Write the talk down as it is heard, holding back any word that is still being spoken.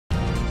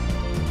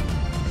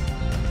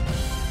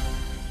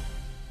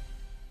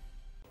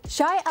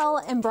Shy L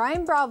and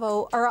Brian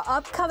Bravo are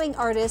upcoming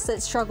artists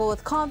that struggle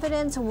with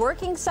confidence,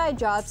 working side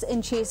jobs,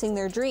 and chasing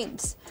their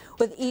dreams.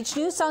 With each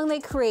new song they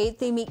create,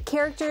 they meet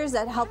characters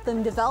that help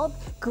them develop,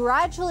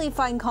 gradually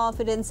find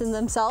confidence in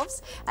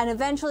themselves, and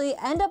eventually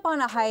end up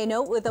on a high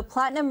note with a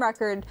platinum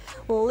record.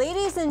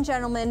 Ladies and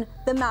gentlemen,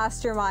 the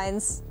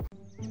Masterminds.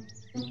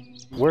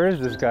 Where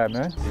is this guy,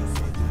 man?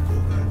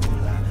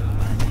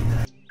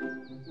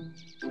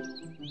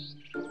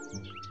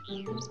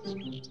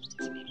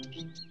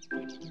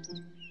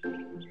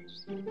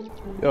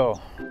 Yo.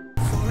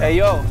 Hey,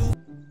 yo.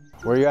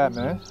 Where you at,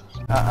 man?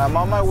 I'm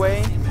on my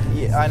way.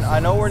 Yeah, I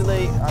know we're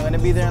late. I'm gonna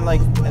be there in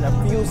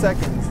a few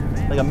seconds,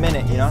 like a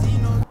minute, you know?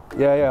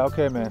 Yeah,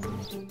 okay, man.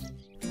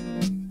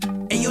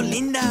 Hey, yo,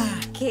 Linda.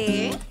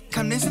 ¿Qué?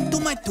 Come listen to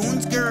my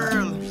tunes,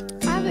 girl.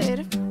 A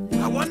ver.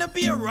 I wanna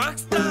be a rock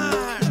star.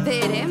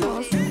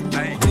 Veremos.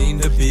 I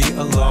need to be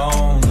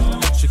alone.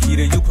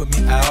 Shakira, you put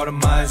me out of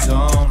my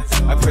zone.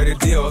 I pray to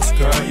Dios,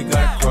 girl, you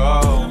gotta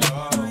grow.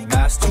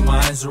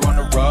 Masterminds are on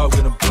the road,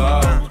 gonna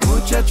blow.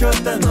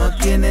 Muchachota no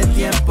tiene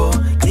tiempo.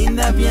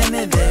 Linda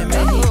viene de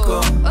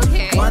México.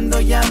 Okay. Cuando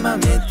llama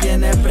me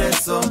tiene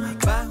preso.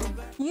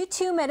 You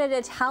two met at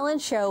a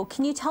talent show.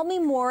 Can you tell me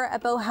more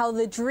about how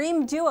the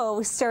dream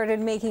duo started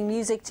making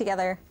music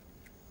together?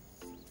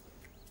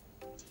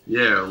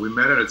 Yeah, we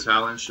met at a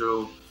talent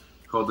show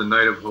called the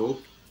Night of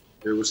Hope.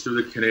 It was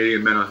through the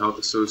Canadian Mental Health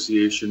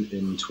Association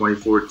in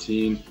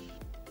 2014.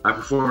 I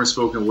performed a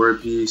spoken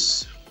word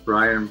piece.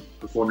 Brian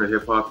performed a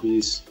hip-hop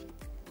piece.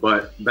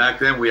 But back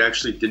then, we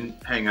actually didn't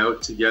hang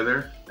out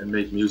together and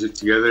make music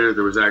together.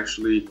 There was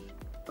actually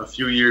a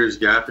few years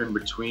gap in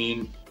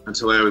between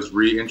until I was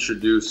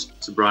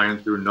reintroduced to Brian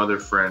through another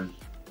friend.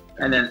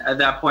 And then at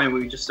that point,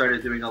 we just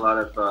started doing a lot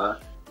of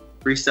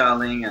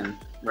freestyling and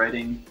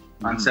writing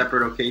on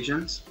separate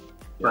occasions,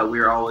 but we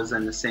were always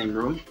in the same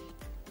room.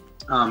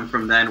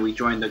 From then, we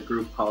joined a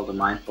group called the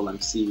Mindful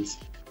MCs,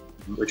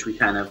 which we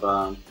kind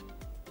of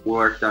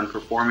worked on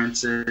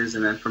performances,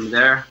 and then from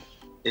there,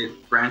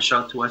 it branched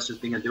out to us just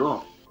being a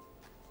duo.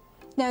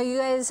 Now you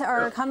guys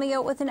are coming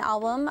out with an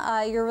album.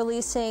 You're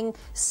releasing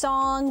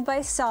song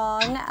by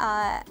song,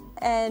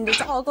 and it's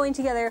all going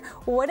together.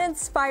 What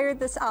inspired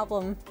this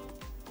album?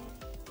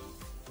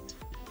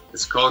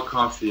 It's called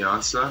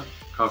Confianza.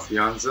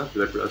 Confianza?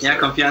 Did I pronounce Yeah,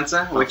 that?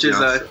 Confianza, which is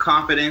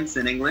confidence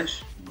in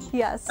English.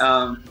 Yes.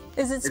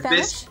 Is it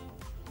Spanish?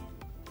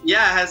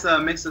 Yeah, it has a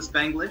mix of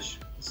Spanglish,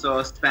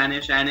 so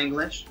Spanish and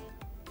English.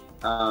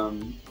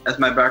 As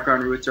my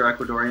background roots are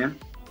Ecuadorian.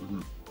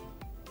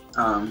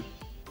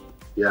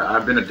 Yeah,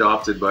 I've been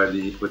adopted by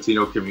the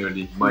Latino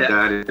community. My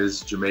dad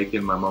is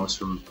Jamaican, my mom's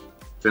from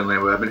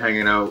Finland. I've been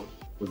hanging out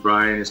with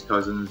Brian, his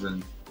cousins,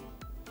 and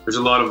there's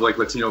a lot of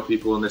Latino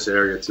people in this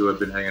area too. I've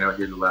been hanging out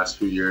here the last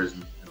few years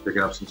and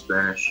picking up some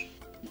Spanish.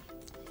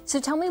 So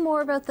tell me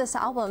more about this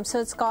album.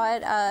 So it's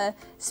got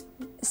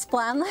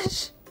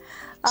Spanglish?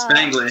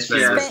 Spanglish,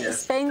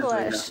 yes.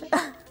 Spanglish.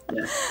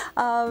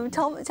 Yeah.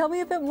 Tell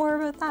me a bit more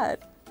about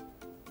that.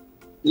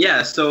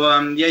 Yeah, so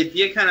the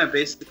idea kind of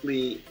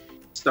basically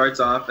starts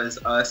off as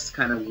us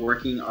kind of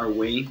working our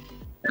way,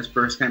 as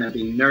first kind of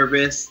being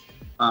nervous,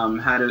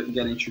 how to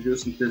get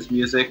introduced into this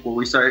music, where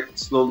we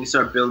slowly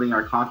start building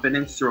our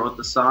confidence throughout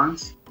the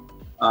songs,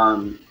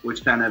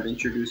 which kind of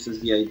introduces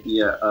the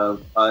idea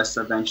of us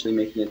eventually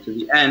making it to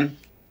the end,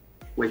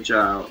 which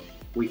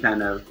we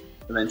kind of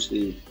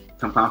eventually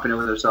become confident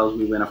with ourselves,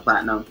 we win a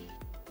platinum,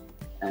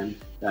 and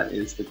that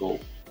is the goal.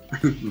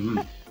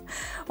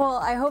 Well,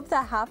 I hope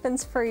that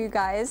happens for you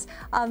guys.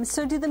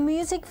 So do the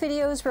music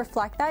videos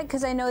reflect that?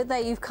 Because I know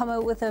that you've come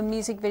out with a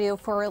music video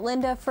for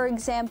Linda, for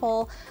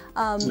example.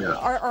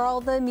 Are all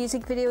the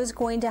music videos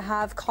going to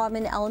have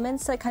common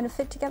elements that kind of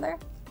fit together?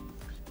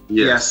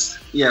 Yes.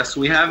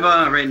 We have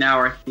right now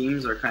our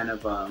themes are kind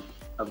of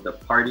the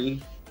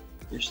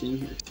party-ish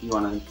theme. If you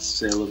want to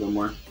say a little bit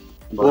more.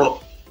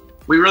 Well,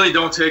 we really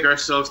don't take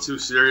ourselves too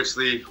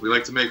seriously. We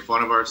like to make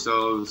fun of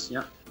ourselves.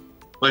 Yeah.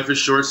 Life is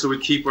short, so we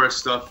keep our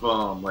stuff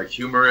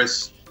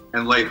humorous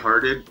and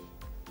lighthearted.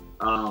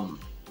 And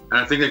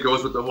I think it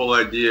goes with the whole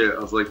idea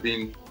of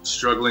being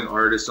struggling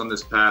artists on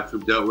this path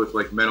who've dealt with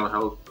mental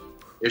health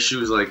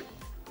issues.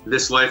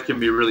 This life can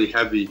be really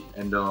heavy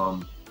and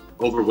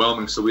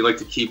overwhelming, so we like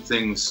to keep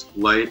things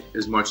light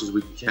as much as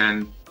we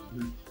can.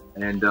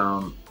 And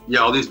yeah,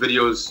 all these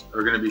videos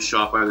are going to be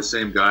shot by the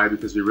same guy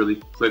because we really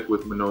click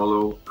with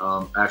Manolo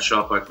at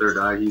Shot by Third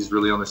Eye. He's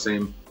really on the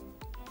same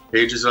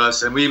page as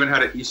us, and we even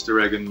had an Easter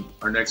egg in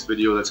our next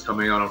video that's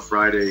coming out on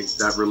Friday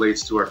that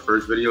relates to our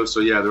first video. So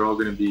yeah, they're all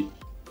going to be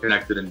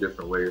connected in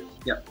different ways.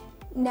 Yep.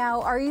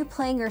 Now, are you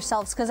playing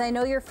yourselves? Because I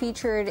know you're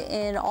featured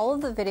in all of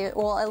the videos,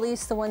 well, at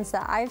least the ones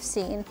that I've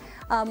seen.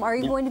 Are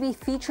you going to be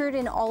featured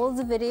in all of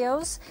the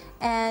videos,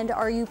 and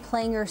are you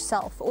playing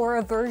yourself or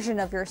a version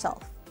of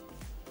yourself?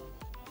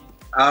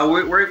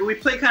 We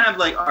play kind of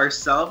like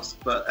ourselves,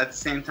 but at the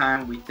same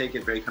time we take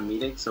it very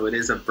comedic, so it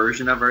is a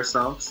version of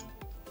ourselves.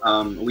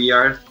 We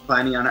are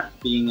planning on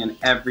being in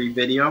every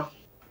video,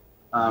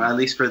 at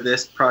least for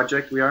this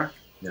project we are.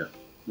 Yeah.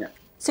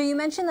 So you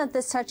mentioned that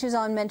this touches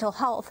on mental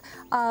health.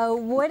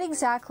 What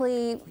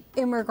exactly,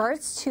 in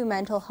regards to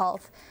mental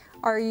health,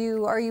 are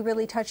you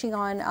really touching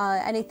on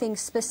anything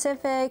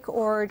specific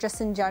or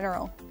just in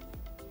general?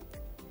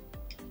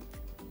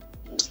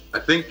 I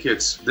think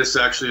this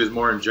actually is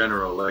more in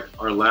general. Like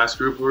our last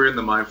group we were in,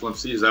 the Mindful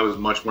MCs, that was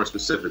much more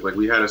specific. Like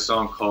we had a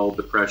song called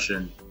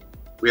Depression.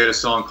 We had a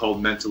song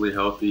called Mentally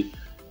Healthy.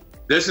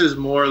 This is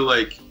more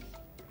like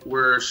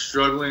we're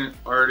struggling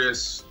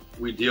artists.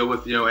 We deal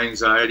with, you know,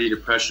 anxiety,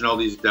 depression, all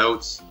these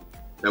doubts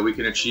that we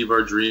can achieve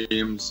our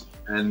dreams.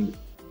 And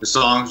the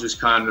songs just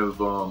kind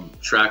of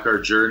track our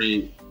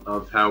journey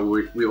of how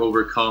we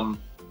overcome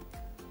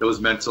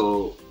those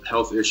mental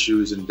health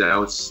issues and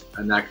doubts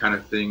and that kind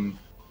of thing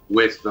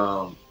with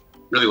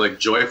really like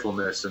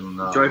joyfulness and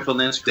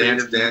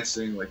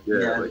dancing, like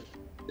like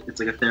it's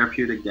like a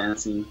therapeutic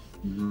dancing.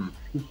 Mm-hmm.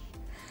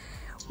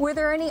 Were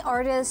there any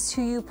artists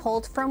who you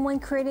pulled from when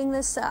creating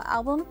this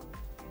album?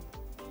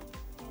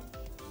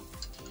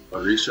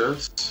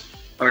 Orishas,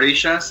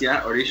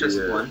 yeah, Orishas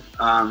is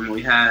one.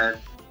 We had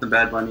some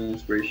Bad Bunny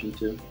inspiration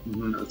too.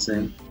 I would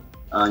say.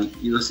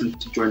 You listened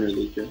to Joyner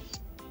Lucas.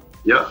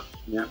 Yeah.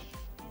 Yeah.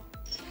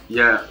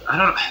 Yeah, I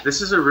don't know.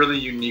 This is a really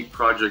unique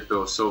project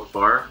though so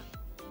far.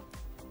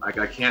 Like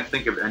I can't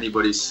think of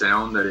anybody's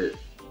sound that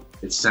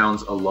it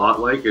sounds a lot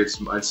like.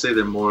 I'd say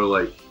they're more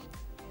like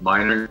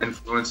minor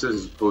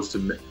influences as opposed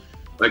to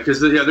like,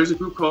 cause there's a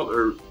group called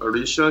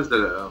Orishas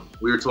that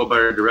we were told by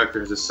our director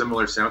has a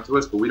similar sound to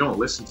us, but we don't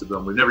listen to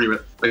them. We've never even,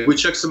 like, we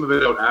checked some of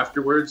it out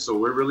afterwards. So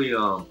we're really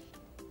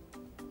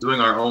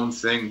doing our own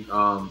thing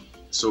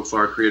so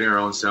far, creating our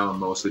own sound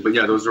mostly. But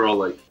yeah, those are all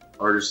like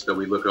artists that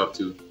we look up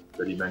to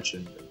that he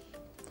mentioned.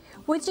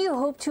 What do you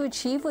hope to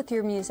achieve with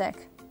your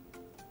music?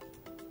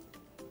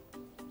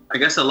 I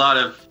guess a lot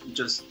of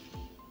just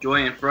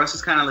joy, and for us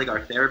it's kind of like our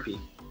therapy.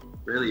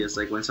 Really, it's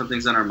like when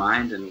something's on our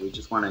mind and we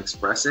just want to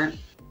express it.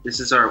 This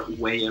is our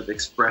way of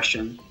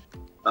expression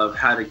of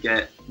how to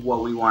get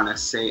what we want to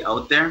say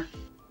out there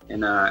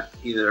in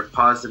either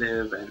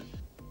positive and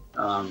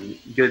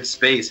good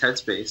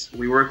headspace.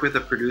 We work with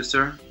a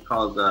producer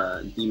called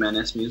D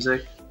Menace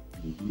Music,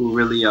 who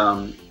really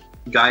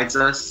guides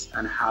us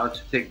on how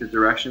to take the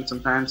direction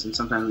sometimes, and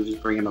sometimes we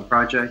just bring him a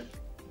project.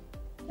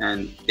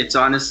 And it's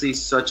honestly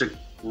such a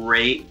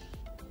great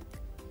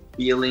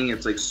feeling.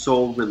 It's like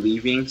so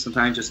relieving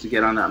sometimes just to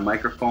get on that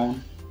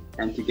microphone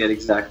and to get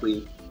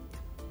exactly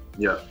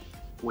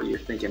what you're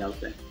thinking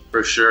out there.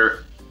 For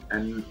sure.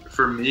 And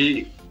for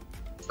me,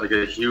 like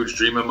a huge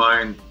dream of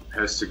mine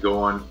has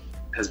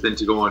been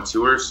to go on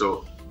tour.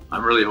 So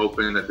I'm really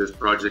hoping that this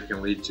project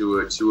can lead to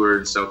a tour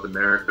in South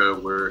America.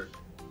 We're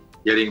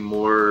getting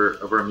more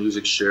of our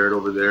music shared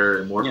over there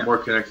and more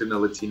connected in the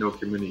Latino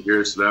community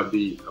here. So that would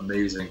be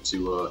amazing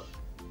to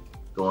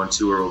go on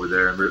tour over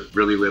there and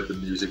really live the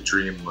music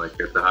dream like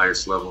at the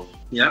highest level.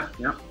 Yeah.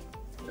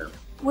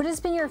 What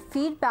has been your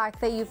feedback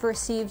that you've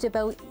received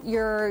about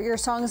your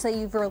songs that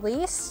you've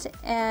released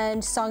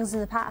and songs in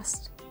the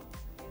past?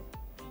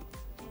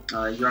 You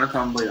want to tell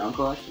them about your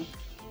uncle, actually?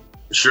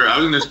 Sure, I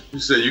was going to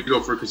say you could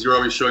go for it because you're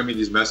always showing me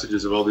these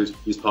messages of all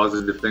these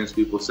positive things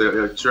people say.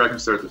 Yeah, sure, I can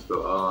start this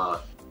though.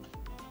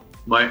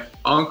 My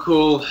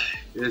uncle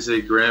is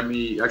a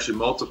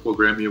multiple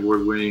Grammy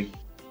award-winning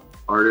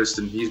artist,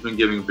 and he's been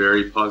giving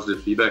very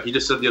positive feedback. He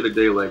just said the other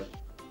day, like,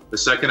 the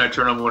second I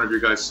turn on one of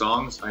your guys'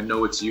 songs, I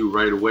know it's you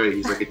right away.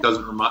 He's like, it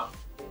doesn't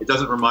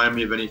remind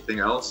me of anything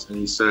else. And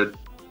he said,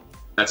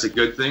 that's a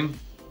good thing.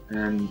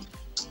 And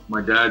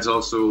my dad's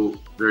also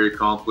very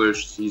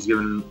accomplished. He's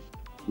given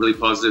really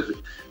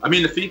positive. I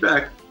mean, the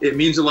feedback, it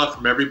means a lot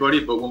from everybody,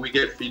 but when we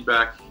get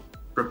feedback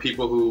from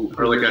people who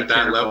are like at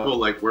that level,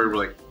 like we're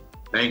like,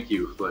 thank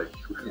you. Like,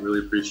 we really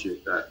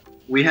appreciate that.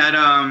 We had,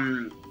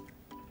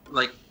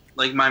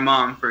 like my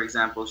mom, for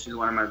example, she's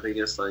one of my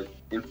biggest like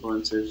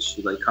influences.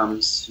 She like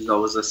she's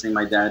always listening.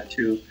 My dad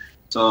too.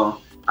 So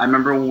I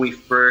remember when we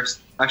first,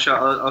 actually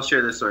I'll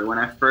share this story. When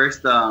I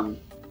first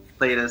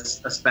played a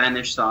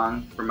Spanish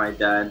song for my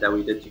dad that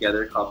we did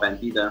together called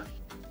Bandida,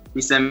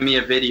 he sent me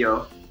a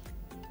video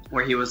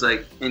where he was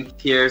like in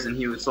tears and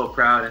he was so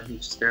proud, and he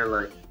just there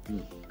like,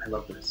 I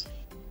love this.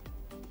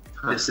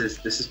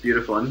 This is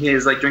beautiful. And he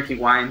is like drinking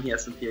wine. He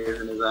has some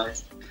tears in his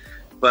eyes.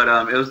 But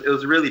it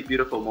was a really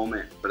beautiful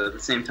moment. But at the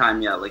same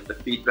time, like the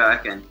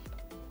feedback and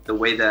the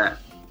way that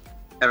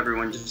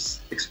everyone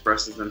just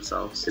expresses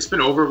themselves. It's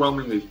been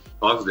overwhelmingly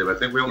positive. I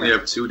think we only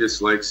have 2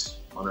 dislikes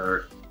on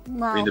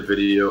in the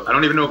video. I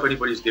don't even know if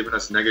anybody's given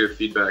us negative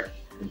feedback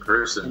in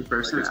person. In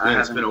person, like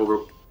it's been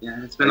over.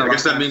 Yeah, it's been. I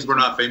guess that means we're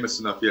not famous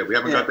enough yet. We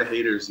haven't got the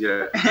haters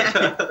yet.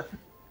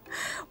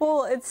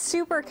 Well, it's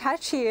super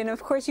catchy, and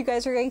of course you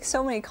guys are getting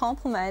so many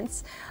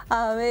compliments.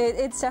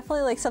 It's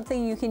definitely like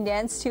something you can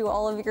dance to.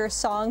 All of your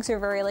songs are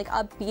very like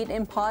upbeat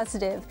and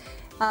positive,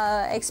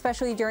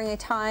 especially during a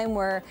time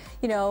where,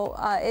 you know,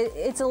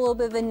 it's a little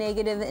bit of a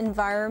negative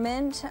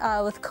environment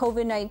with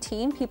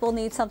COVID-19. People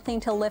need something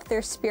to lift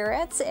their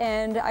spirits,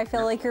 and I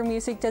feel like your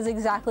music does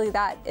exactly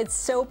that. It's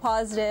so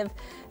positive,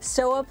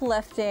 so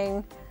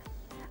uplifting.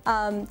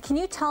 Can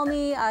you tell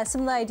me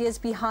some of the ideas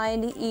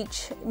behind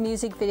each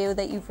music video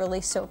that you've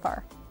released so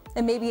far?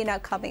 And maybe an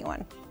upcoming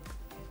one.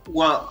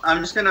 Well, I'm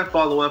just gonna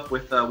follow up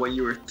with what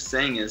you were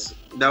saying. Is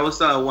that was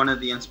one of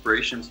the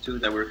inspirations too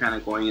that we're kind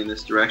of going in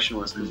this direction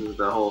was because of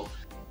the whole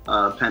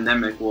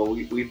pandemic. Well,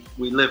 we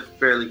live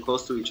fairly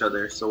close to each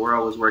other, so we're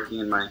always working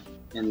in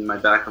my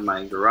back of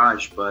my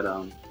garage, but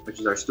which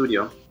is our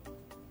studio,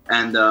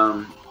 and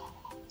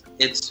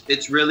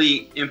it's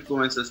really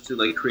influenced us to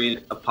like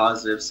create a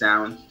positive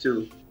sound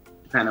to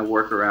kind of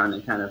work around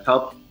and kind of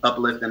help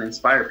uplift and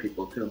inspire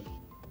people too.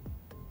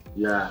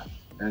 Yeah,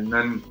 and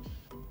then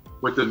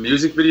with the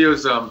music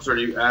videos, sort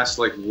of you asked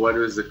like what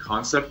is the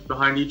concept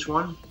behind each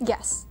one?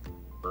 Yes.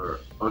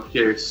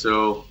 Okay,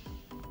 so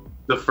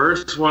the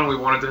first one we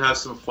wanted to have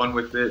some fun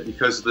with it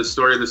because the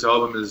story of this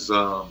album is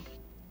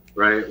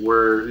right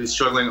where these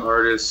struggling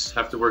artists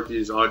have to work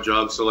these odd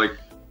jobs. So like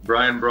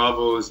Brian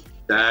Bravo's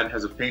dad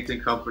has a painting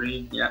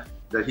company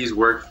that he's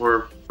worked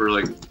for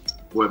like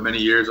what, many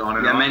years on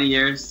and on? Yeah, many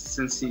years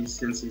since he's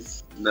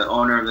the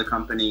owner of the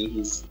company.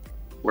 He's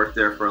worked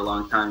there for a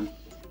long time.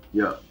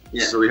 Yeah.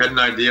 So we had an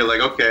idea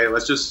like, okay,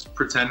 let's just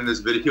pretend in this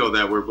video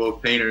that we're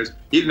both painters.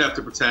 He didn't have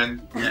to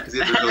pretend because he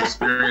had no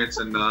experience,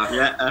 and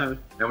and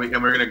we're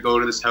gonna go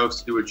to this house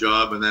to do a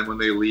job, and then when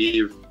they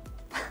leave,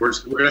 we're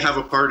gonna have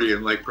a party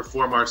and like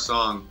perform our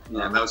song.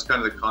 And that was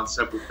kind of the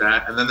concept with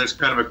that. And then there's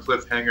kind of a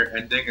cliffhanger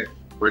ending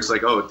where it's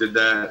like, oh, did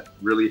that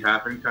really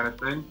happen, kind of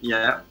thing.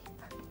 Yeah.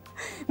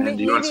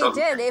 Maybe it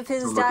did. If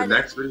his dad. The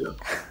next video.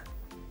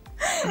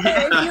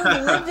 If you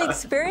lived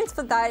experience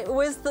with that,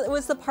 was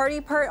the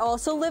party part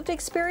also lived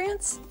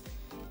experience?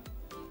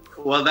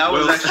 Well, that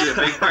was actually a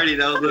big party.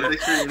 That was lived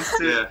experience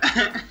too.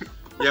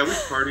 Yeah, we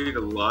partied a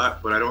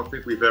lot, but I don't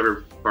think we've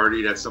ever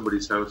partied at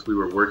somebody's house we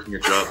were working a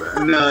job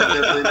at. No,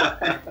 definitely not.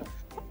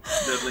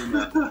 Definitely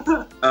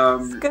not.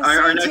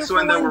 Our next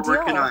one that we're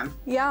working on.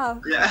 Yeah.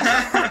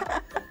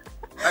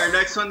 Our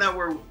next one that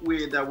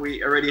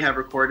we already have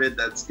recorded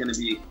that's going to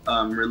be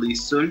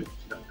released soon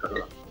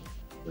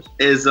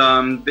is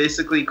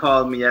basically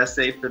called Mi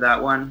Ese for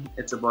that one.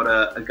 It's about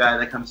a guy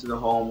that comes to the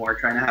home. We're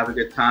trying to have a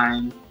good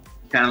time.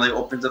 Kind of like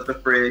opens up the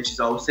fridge. He's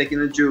always taking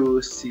the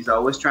juice. He's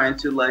always trying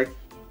to like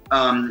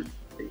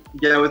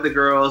get out with the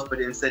girls, but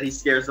instead he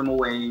scares them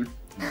away.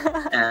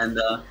 And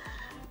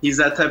he's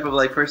that type of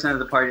like person at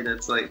the party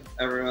that's like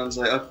everyone's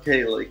like,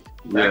 okay, like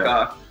back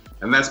off.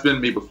 And that's been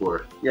me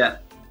before. Yeah.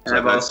 And so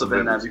I've also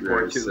been that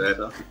before too.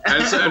 So.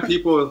 And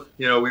people,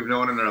 we've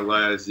known in our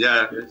lives.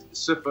 Yeah,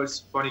 it's a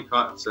funny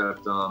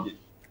concept.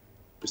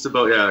 It's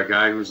about a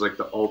guy who's like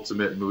the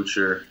ultimate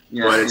moocher.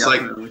 Yeah,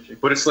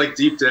 but it's like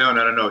deep down,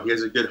 I don't know. He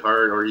has a good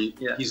heart, or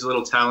he's a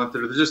little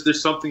talented. Or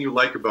there's something you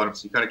like about him,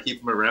 so you kind of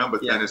keep him around.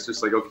 But then it's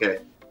just like, okay,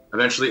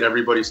 eventually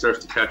everybody starts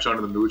to catch on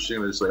to the mooching,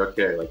 and it's like,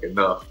 okay, like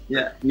enough.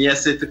 Yeah,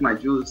 Yes, it took my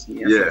juice.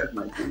 Took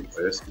my juice.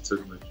 Yes, it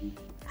took my juice.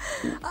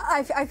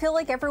 I feel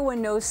like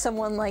everyone knows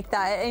someone like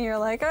that, and you're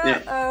like,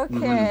 oh,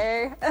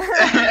 okay.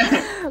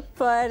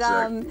 But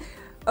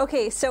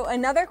okay, so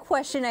another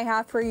question I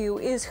have for you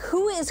is,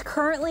 who is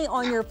currently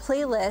on your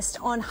playlist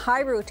on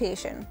high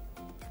rotation?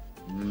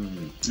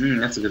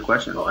 That's a good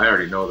question. Oh, I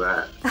already know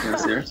that. Yeah,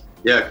 serious?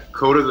 Yeah,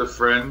 Coda the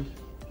Friend.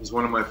 He's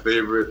one of my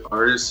favorite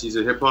artists. He's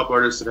a hip hop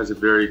artist that has a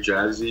very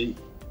jazzy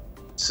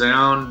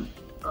sound.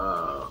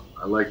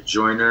 I like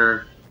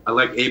Joyner. I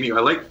like Amy. I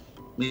like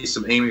me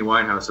some Amy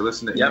Winehouse. I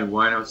listen to Amy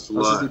Winehouse a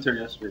lot. I listened to her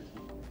yesterday.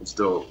 It's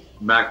dope.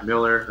 Mac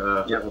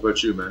Miller. How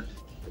about you, man?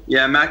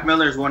 Yeah, Mac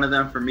Miller is one of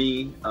them for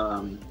me.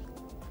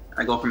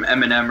 I go from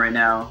Eminem right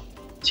now.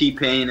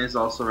 T-Pain is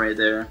also right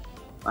there.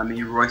 I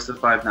mean, Royce the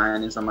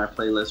 5'9" is on my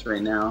playlist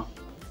right now.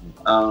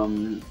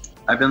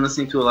 I've been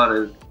listening to a lot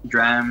of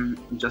Dram,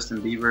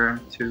 Justin Bieber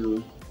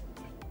too,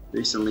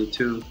 recently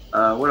too.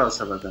 What else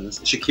have I been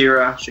listening to?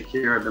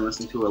 Shakira, I've been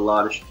listening to a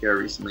lot of Shakira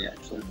recently,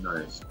 actually.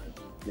 Nice.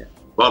 Yeah.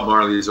 Bob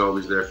Marley is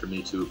always there for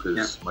me too,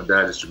 because my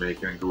dad is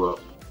Jamaican and grew up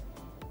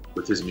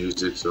with his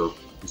music, so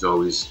he's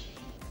always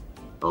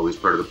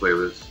part of the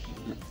playlist.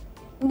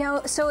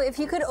 Now, so if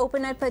you could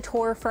open up a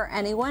tour for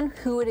anyone,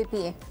 who would it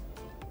be?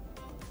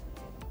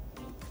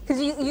 Because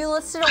you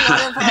listed a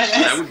lot of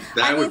artists.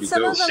 that would be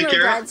some dope. of them Shakira?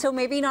 are dead, so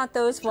maybe not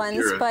those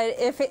ones. But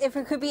if it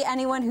could be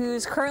anyone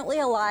who's currently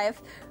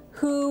alive,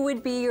 who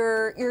would be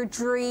your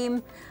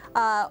dream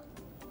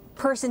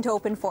person to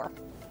open for?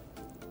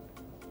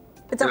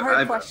 It's a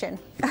hard question.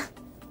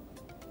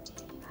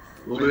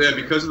 Well, yeah,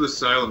 because of the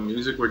style of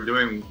music we're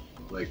doing,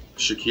 like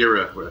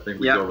Shakira, I think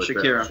we go with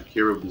Shakira. That.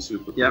 Shakira would be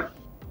super cool. Yep.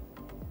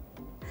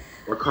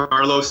 Or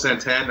Carlos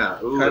Santana.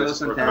 Ooh, Carlos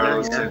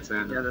Santana.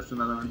 Santana. Yeah, that's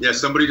another one. Yeah,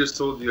 somebody just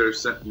told you, or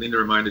Linda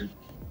reminded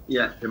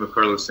him of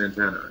Carlos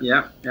Santana.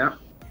 Yeah.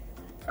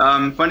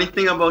 Funny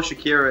thing about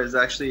Shakira is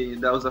actually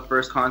that was the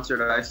first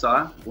concert I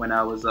saw when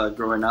I was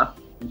growing up,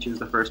 and she was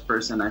the first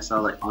person I saw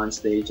like on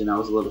stage, and I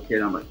was a little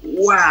kid. I'm like,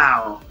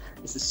 wow,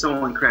 this is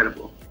so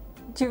incredible.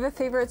 Do you have a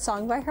favorite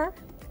song by her?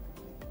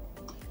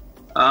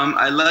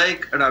 I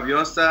like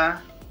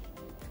Rabiosa.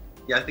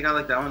 Yeah, I think I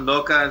like that one.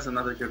 Loca is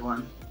another good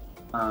one.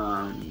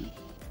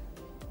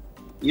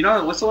 You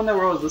know what's the one that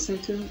we're always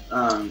listening to?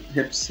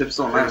 Hips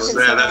Don't Lie.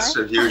 Yeah, that's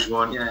a huge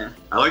one. Yeah.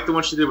 I like the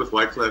one she did with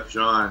Wyclef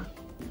Jean.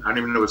 I don't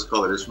even know what it's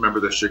called. I just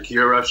remember the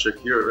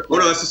Shakira. Oh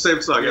no, that's the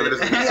same song. Yeah, but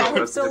it's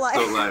Hips still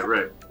live.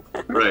 Right.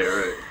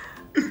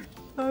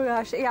 Oh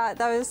gosh, yeah,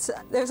 that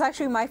was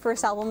actually my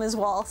first album as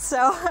well.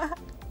 So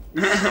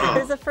it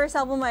was the first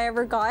album I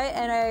ever got,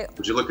 and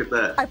Would you look at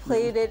that? I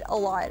played it a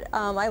lot.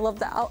 I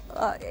loved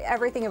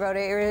everything about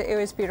it. It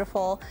was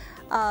beautiful.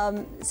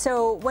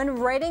 So when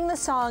writing the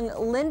song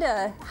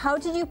Linda, how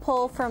did you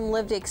pull from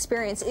lived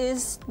experience?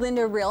 Is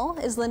Linda real?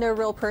 Is Linda a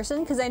real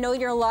person? Because I know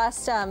your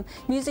last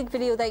music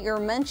video that you're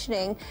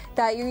mentioning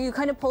that you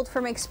kind of pulled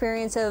from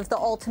experience of the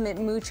ultimate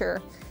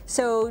moocher.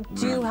 So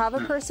do you have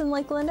a person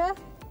like Linda?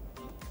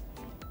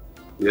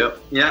 Yep.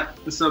 Yeah.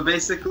 So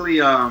basically,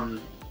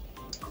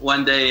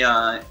 one day,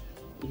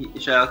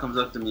 Shael comes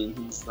up to me and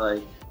he's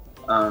like,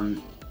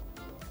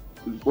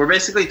 we're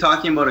basically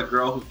talking about a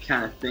girl who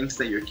kind of thinks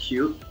that you're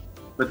cute,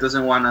 but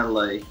doesn't want to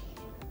like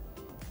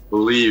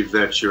believe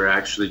that you're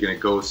actually gonna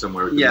go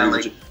somewhere with the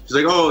music. She's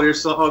like, oh,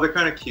 they're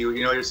kind of cute,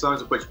 you know, your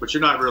songs, but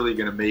you're not really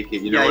gonna make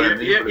it, you know what I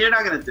mean? You're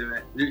not gonna do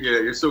it.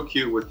 You're so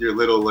cute with your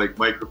little like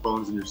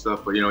microphones and your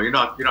stuff, but you know, you're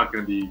not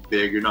gonna be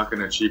big, you're not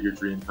gonna achieve your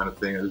dream, kind of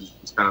thing.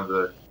 It's kind of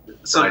the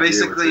So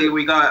basically,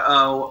 we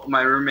got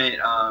my roommate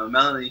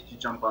Melanie to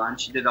jump on.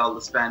 She did all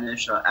the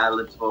Spanish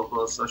ad-libs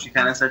vocals, so she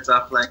kind of starts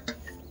off like,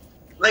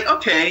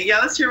 okay, yeah,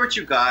 let's hear what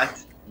you got.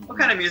 What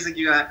kind of music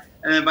you got?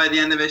 And then by the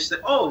end of it, she's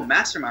like, oh,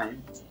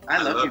 Masterminds.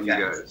 I love you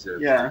guys.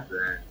 Yeah.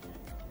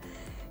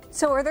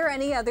 So are there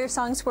any other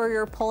songs where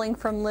you're pulling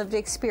from lived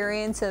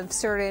experience of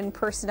certain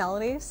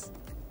personalities?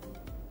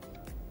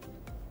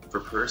 Per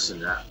person,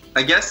 yeah.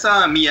 I guess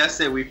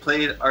Miese, we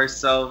played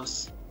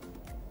ourselves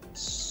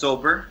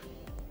sober,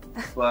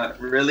 but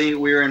really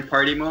we were in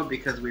party mode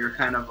because we were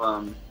kind of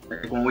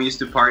like when we used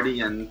to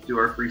party and do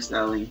our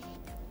freestyling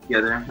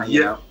together,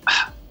 hanging out.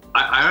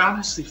 I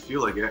honestly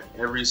feel like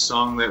every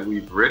song that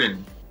we've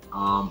written,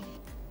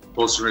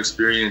 pulls from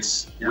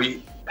experience. Yeah.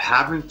 We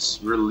haven't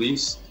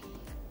released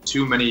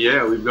too many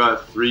yet. We've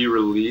got 3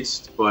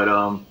 released, but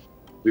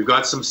we've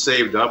got some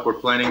saved up. We're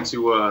planning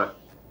to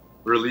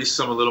release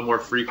some a little more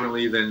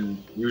frequently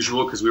than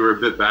usual because we were a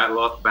bit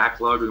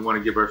backlogged. We want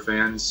to give our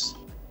fans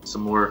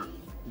some more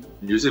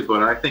music,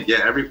 but I think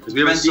because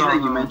we have a song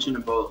that you mentioned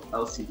about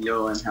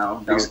LCDO and how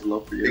that was low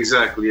for you.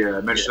 Exactly, yeah.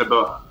 I mentioned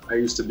about I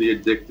used to be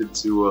addicted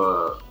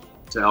to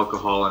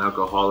alcohol and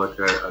alcoholic.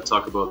 I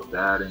talk about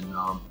that, and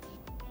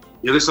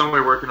the other song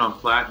we're working on,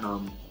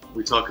 Platinum,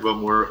 we talk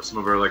about some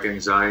of our like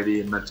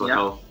anxiety and mental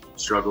health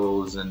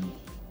struggles, and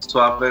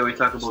Suave, we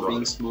talk about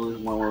being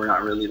smooth when we're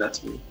not really that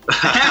smooth.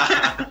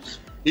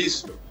 He's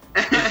smooth.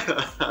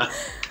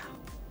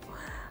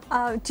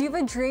 Do you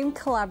have a dream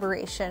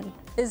collaboration?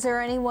 Is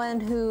there anyone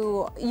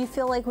who you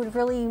feel like would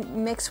really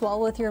mix well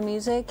with your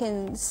music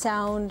and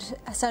sound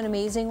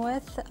amazing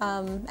with?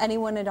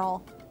 Anyone at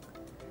all?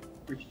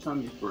 Were you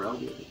telling me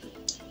Pharrell?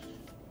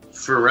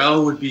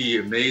 Pharrell would be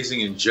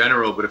amazing in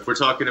general, but if we're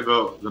talking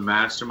about the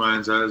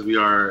Masterminds as we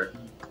are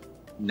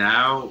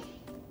now,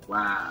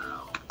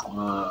 wow.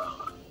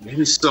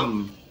 Maybe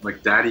some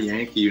like Daddy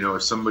Yankee, you know, or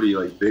somebody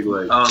like big,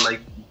 like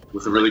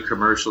with a really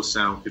commercial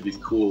sound could be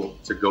cool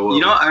to go over.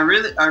 You know, I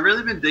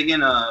really been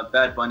digging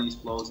Bad Bunny's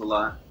flows a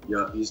lot.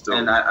 Yeah, he's dope.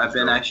 And I've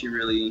been actually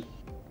really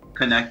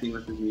connecting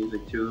with his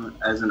music too,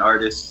 as an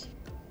artist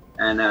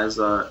and as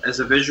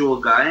a visual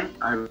guy.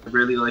 I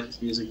really like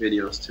his music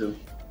videos too.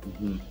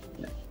 Mm-hmm.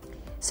 Yeah.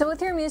 So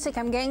with your music,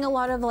 I'm getting a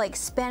lot of like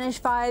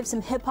Spanish vibes,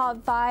 some hip hop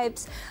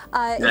vibes.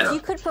 If you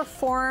could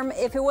perform,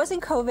 if it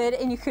wasn't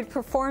COVID, and you could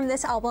perform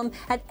this album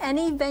at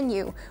any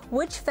venue,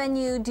 which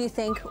venue do you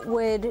think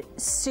would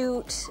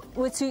suit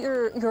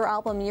your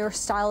album, your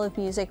style of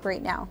music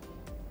right now?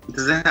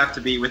 Does it have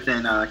to be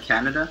within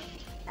Canada?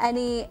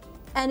 Any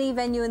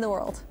venue in the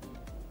world.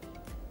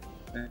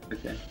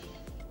 Okay.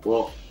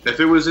 Well, if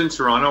it was in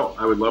Toronto,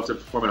 I would love to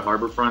perform at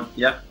Harbourfront.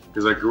 Yeah.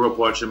 Because I grew up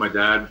watching my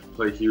dad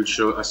play huge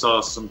shows. I saw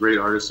some great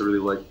artists I really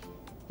like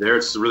there.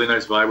 It's a really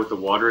nice vibe with the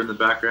water in the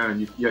background,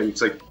 and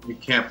it's like you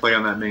can't play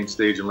on that main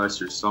stage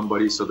unless you're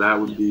somebody. So that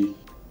would be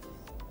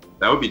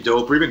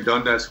dope. Or even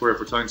Dundas Square if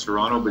we're talking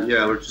Toronto. But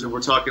yeah, we're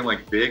talking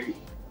like big,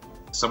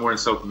 somewhere in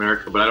South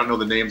America. But I don't know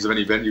the names of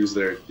any venues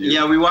there.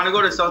 Yeah, we want to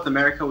go to South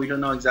America. We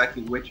don't know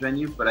exactly which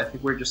venue, but I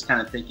think we're just kind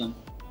of thinking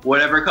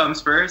whatever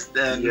comes first,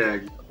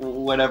 and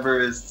whatever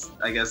is,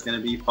 I guess, going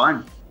to be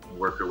fun.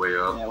 Work our way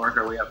up. Yeah, work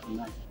our way up from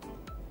there.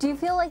 Do you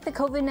feel like the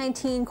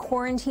COVID-19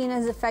 quarantine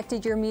has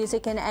affected your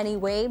music in any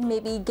way?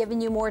 Maybe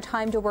given you more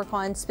time to work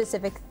on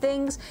specific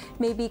things?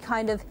 Maybe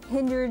kind of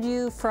hindered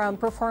you from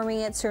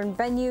performing at certain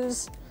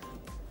venues?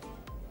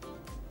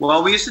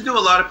 Well, we used to do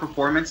a lot of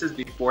performances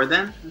before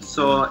then.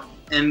 So,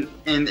 and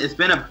it's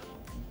been a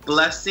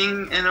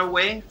blessing in a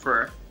way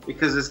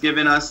because it's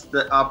given us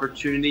the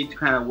opportunity to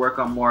kind of work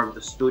on more of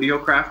the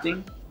studio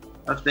crafting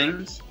of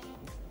things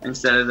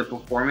instead of the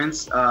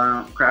performance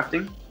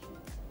crafting.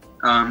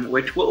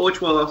 Which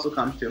will also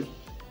come to.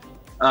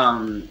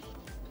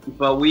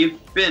 But we've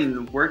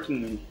been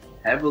working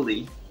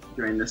heavily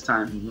during this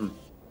time. Mm-hmm.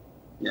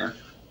 Yeah.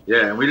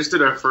 Yeah, and we just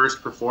did our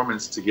first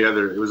performance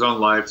together. It was on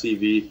live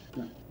TV.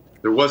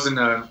 There wasn't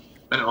an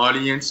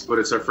audience, but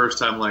it's our first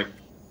time like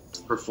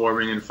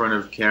performing in front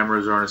of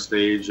cameras or on a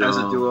stage. As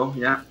a duo,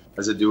 yeah.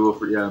 As a duo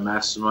for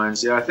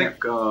Masterminds. Yeah, I think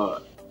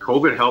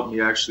COVID helped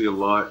me actually a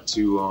lot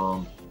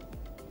to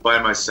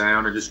find my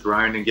sound and just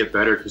grind and get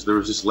better because there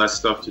was just less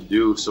stuff to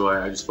do. So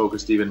I just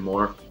focused even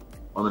more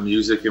on the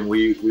music, and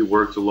we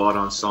worked a lot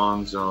on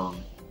songs.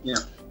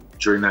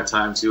 During that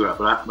time too.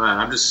 But man,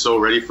 I'm just so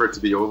ready for it to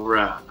be over.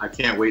 I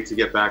can't wait to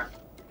get back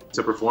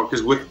to perform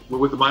because with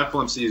the Mindful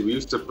MCs, we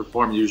used to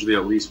perform usually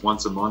at least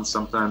once a month,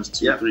 sometimes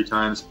two or three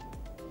times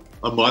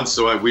a month.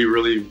 So we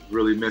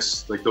really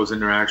miss like those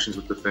interactions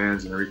with the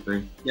fans and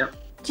everything. Yep.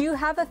 Do you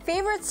have a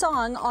favorite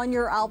song on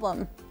your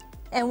album,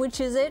 and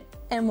which is it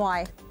and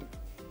why?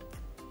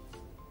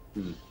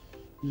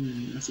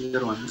 That's a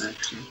good one,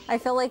 actually. I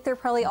feel like they're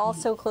probably all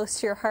so close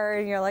to your heart,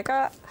 and you're like,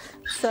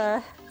 it's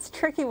a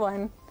tricky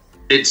one.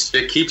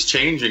 It keeps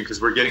changing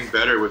because we're getting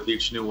better with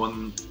each new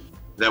one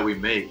that we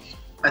make.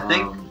 I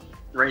think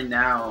right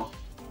now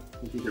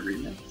we do the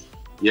remix.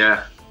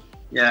 Yeah.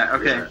 Yeah.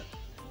 Okay. Yeah,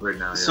 right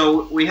now. Yeah.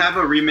 So we have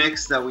a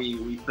remix that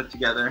we put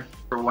together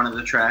for one of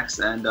the tracks,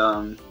 and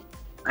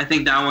I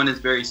think that one is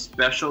very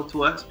special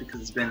to us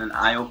because it's been an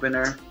eye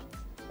opener,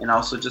 and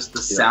also just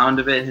the sound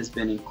of it has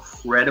been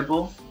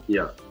incredible.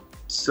 Yeah.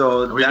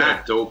 So and we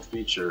got a dope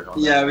feature. On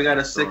that we got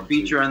a sick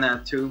feature on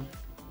that too.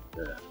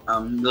 Yeah.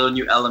 Little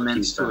new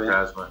elements to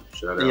Phantasma.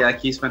 it. Yeah,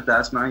 Keys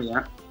Phantasma,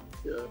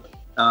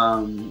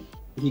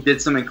 he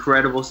did some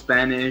incredible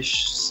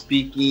Spanish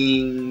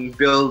speaking,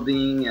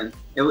 building, and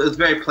it was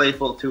very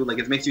playful too. Like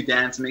it makes you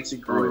dance, it makes you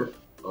groove.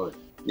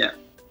 Yeah.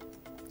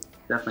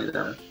 Definitely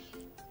that.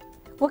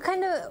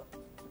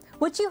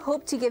 What do you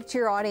hope to give to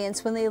your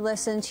audience when they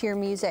listen to your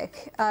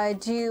music?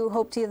 Do you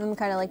hope to give them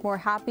kind of like more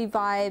happy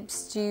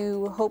vibes? Do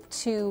you hope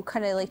to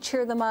kind of like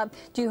cheer them up?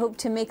 Do you hope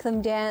to make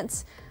them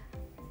dance?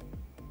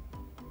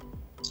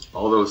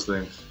 All those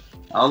things.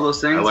 All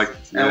those things.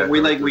 And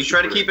we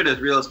try to keep it as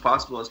real as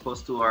possible, as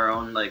close to our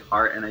own like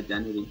heart and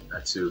identity.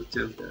 That too.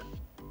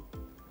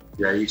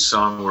 Yeah, each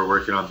song we're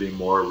working on being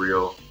more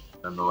real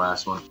than the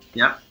last one.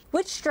 Yep.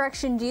 Which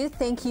direction do you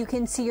think you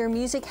can see your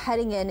music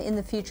heading in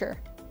the future?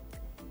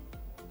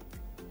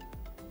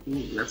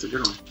 Ooh, that's a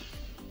good one.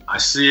 I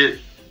see it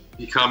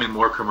becoming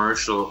more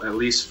commercial, at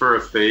least for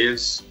a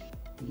phase,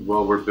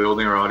 while we're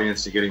building our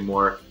audience and getting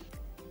more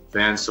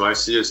fans. So I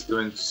see us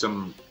doing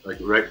some like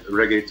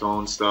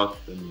reggaeton stuff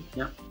and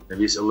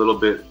maybe a little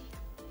bit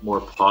more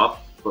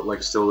pop, but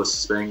like still the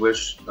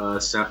Spanglish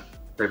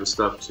type of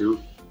stuff too.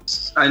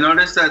 I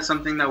noticed that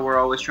something that we're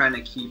always trying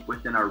to keep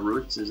within our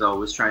roots is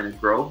always trying to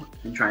grow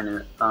and trying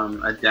to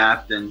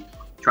adapt and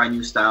try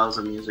new styles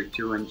of music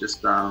too, and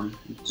just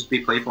be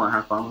playful and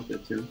have fun with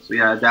it too. So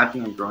yeah,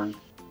 adapting and growing.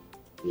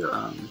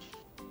 Yeah,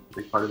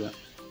 big part of that.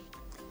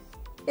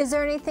 Is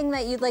there anything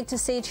that you'd like to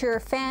say to your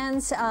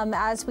fans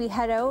as we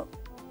head out?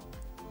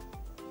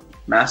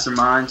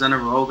 Masterminds on a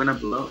roll, gonna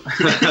blow.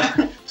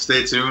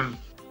 Stay tuned.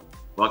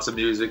 Lots of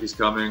music is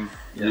coming.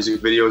 Yeah.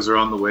 Music videos are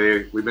on the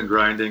way. We've been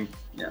grinding.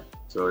 Yeah.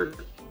 So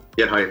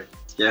get hype.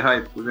 Get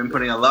hype. We've been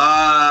putting a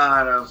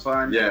lot of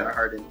fun and our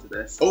heart into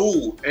this.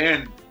 Oh,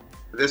 and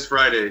this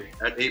Friday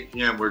at 8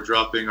 p.m. we're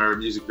dropping our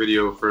music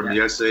video for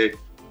Miese.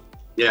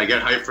 Yeah,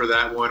 get hype for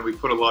that one. We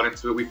put a lot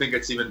into it. We think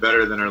it's even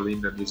better than our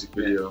Linda music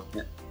video.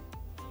 Yeah.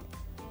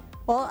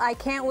 Well, I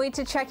can't wait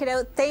to check it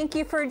out. Thank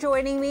you for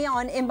joining me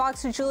on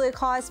Inbox with Julia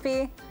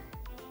Cosby.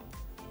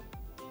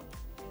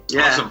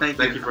 Yeah, awesome.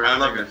 Thank you for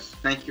having us.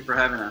 Thank you for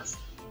having us.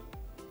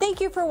 Thank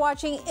you for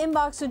watching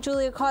Inbox with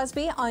Julia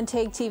Cosby on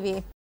Take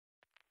TV.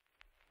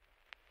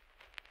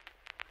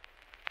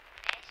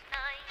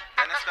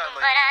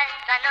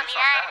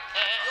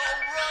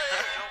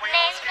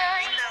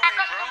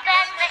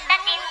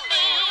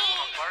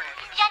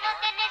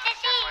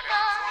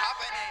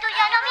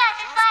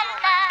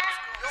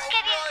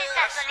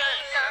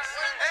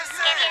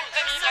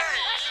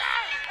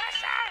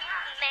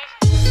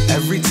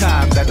 Every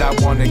time that I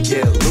wanna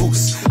get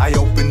loose, I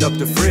opened up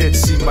the fridge,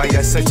 see my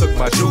essay, took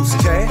my juice,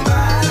 okay?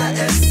 Para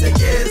ese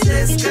que es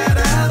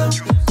descarado,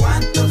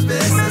 ¿cuántas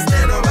veces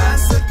te lo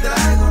vas a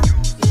trago?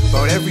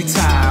 But every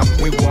time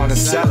we wanna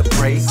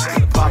celebrate,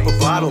 pop a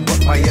bottle,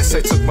 but my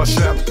essay took my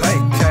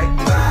champagne, okay?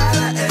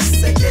 Para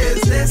ese que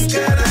es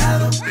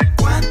descarado.